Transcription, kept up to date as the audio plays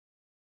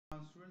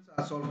Students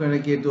आज solve कर रहे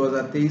हैं गेट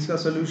 2023 का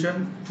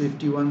सोल्यूशन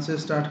 51 से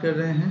स्टार्ट कर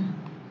रहे हैं।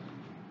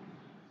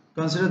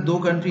 कंसिडर दो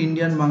कंट्री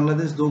इंडिया एंड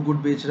बांग्लादेश दो गुड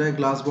बेच रहा है,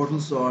 ग्लास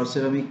बॉटल्स और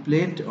सिरेमिक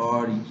प्लेट,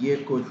 और ये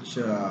कुछ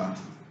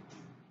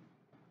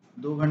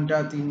 2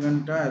 घंटा 3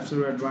 घंटा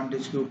एब्सोल्यूट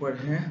एडवांटेज के ऊपर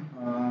है।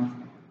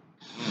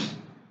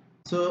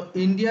 सो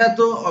इंडिया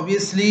तो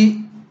ऑब्वियसली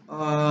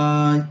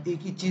एक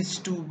ही चीज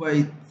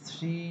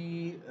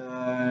 2/3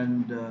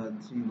 and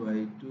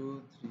 3/2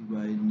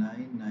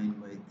 3/9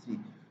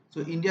 9/3.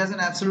 So India has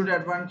an absolute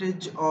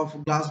advantage of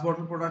glass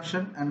bottle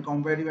production and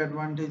comparative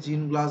advantage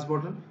in glass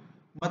bottle.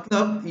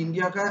 मतलब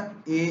इंडिया का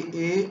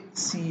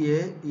AACA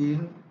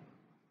in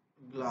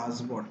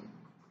glass bottle.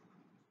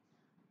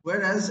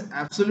 Whereas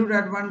absolute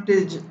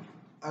advantage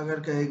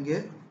अगर कहेंगे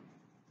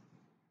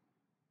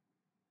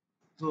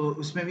तो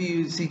उसमें भी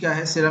इसी का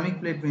है, सिरेमिक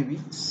प्लेट में भी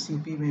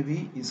CP में भी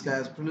इसका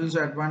एब्सोल्यूट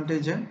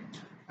एडवांटेज है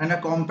and a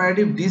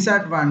comparative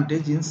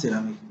disadvantage in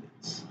ceramic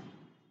plates.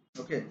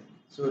 Okay,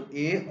 so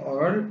A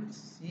और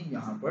C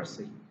यहाँ पर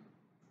सही।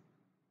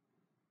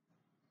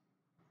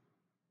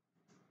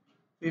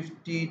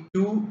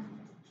 52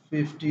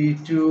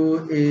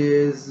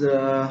 is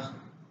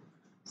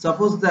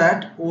suppose that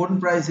own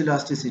price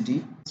elasticity,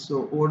 so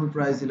own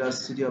price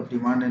elasticity of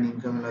demand and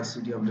income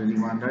elasticity of the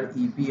demand are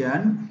EP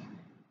and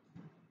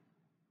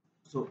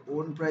so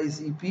own price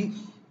EP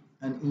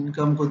and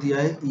income को दिया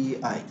है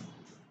EI.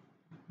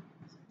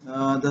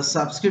 The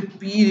subscript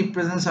P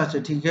represents such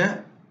a, ठीक है,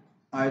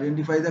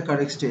 identify the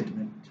correct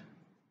statement.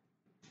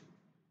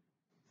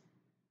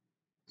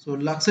 So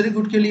luxury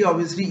good के लिए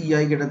obviously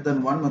EI greater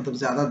than 1, मतलब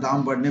ज्यादा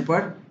दाम बढ़ने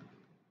पर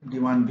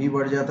डिमांड भी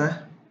बढ़ जाता है।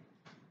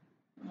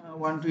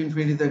 1 to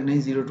infinity तक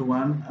नहीं, 0 to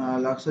 1.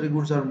 Luxury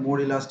goods are more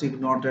elastic,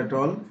 not at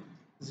all.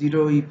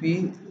 0 EP,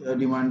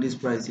 demand is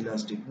price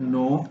elastic.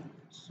 No,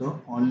 so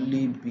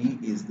only B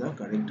is the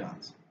correct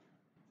answer.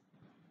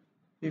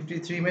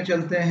 53 में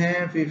चलते हैं।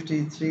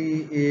 53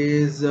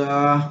 is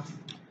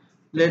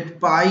let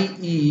pi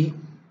E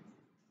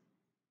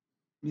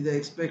be the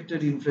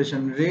expected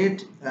inflation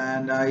rate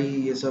and I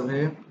ये सब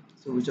है,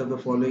 so which of the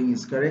following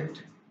is correct?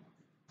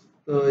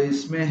 तो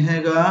इसमें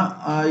हैगा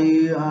I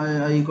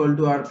equal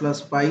to R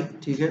plus pi,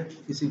 ठीक है,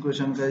 इस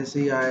इक्वेशन का ऐसे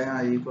ही आया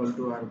है I equal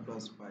to R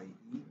plus pi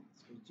E,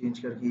 change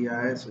करके ये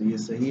आया है, सो ये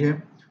सही है।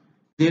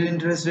 रियल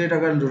इंटरेस्ट रेट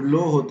अगर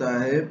लो होता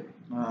है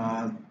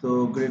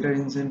तो greater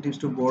incentives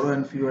to borrow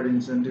and fewer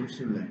incentives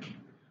to lend.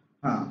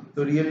 हाँ,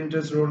 तो रियल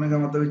इंटरेस्ट होने का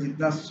मतलब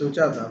जितना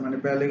सोचा था मैंने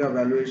पहले का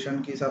वैल्यूएशन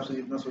के हिसाब से,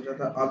 जितना सोचा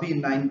था अभी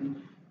 9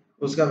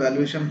 उसका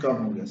वैल्यूएशन कम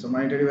हो गया, सो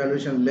monetary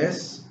valuation less,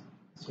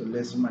 so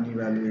less money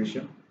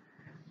valuation.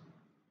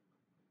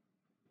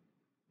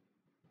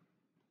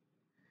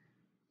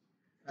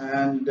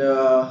 And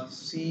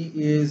C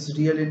is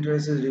real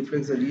interest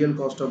reflects the real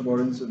cost of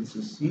borrowing, so this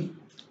is C.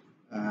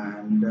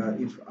 And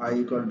if I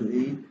equal to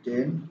 8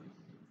 10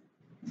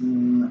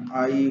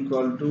 I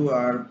equal to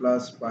R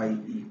plus pi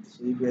E,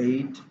 so if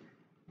 8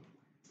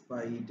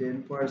 pi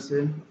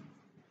 10%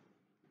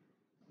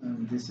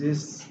 and this is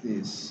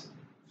this,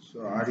 so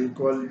R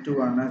equal to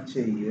आना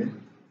चाहिए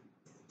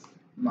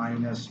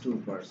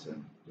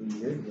 -2%, तो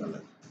ये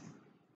गलत है।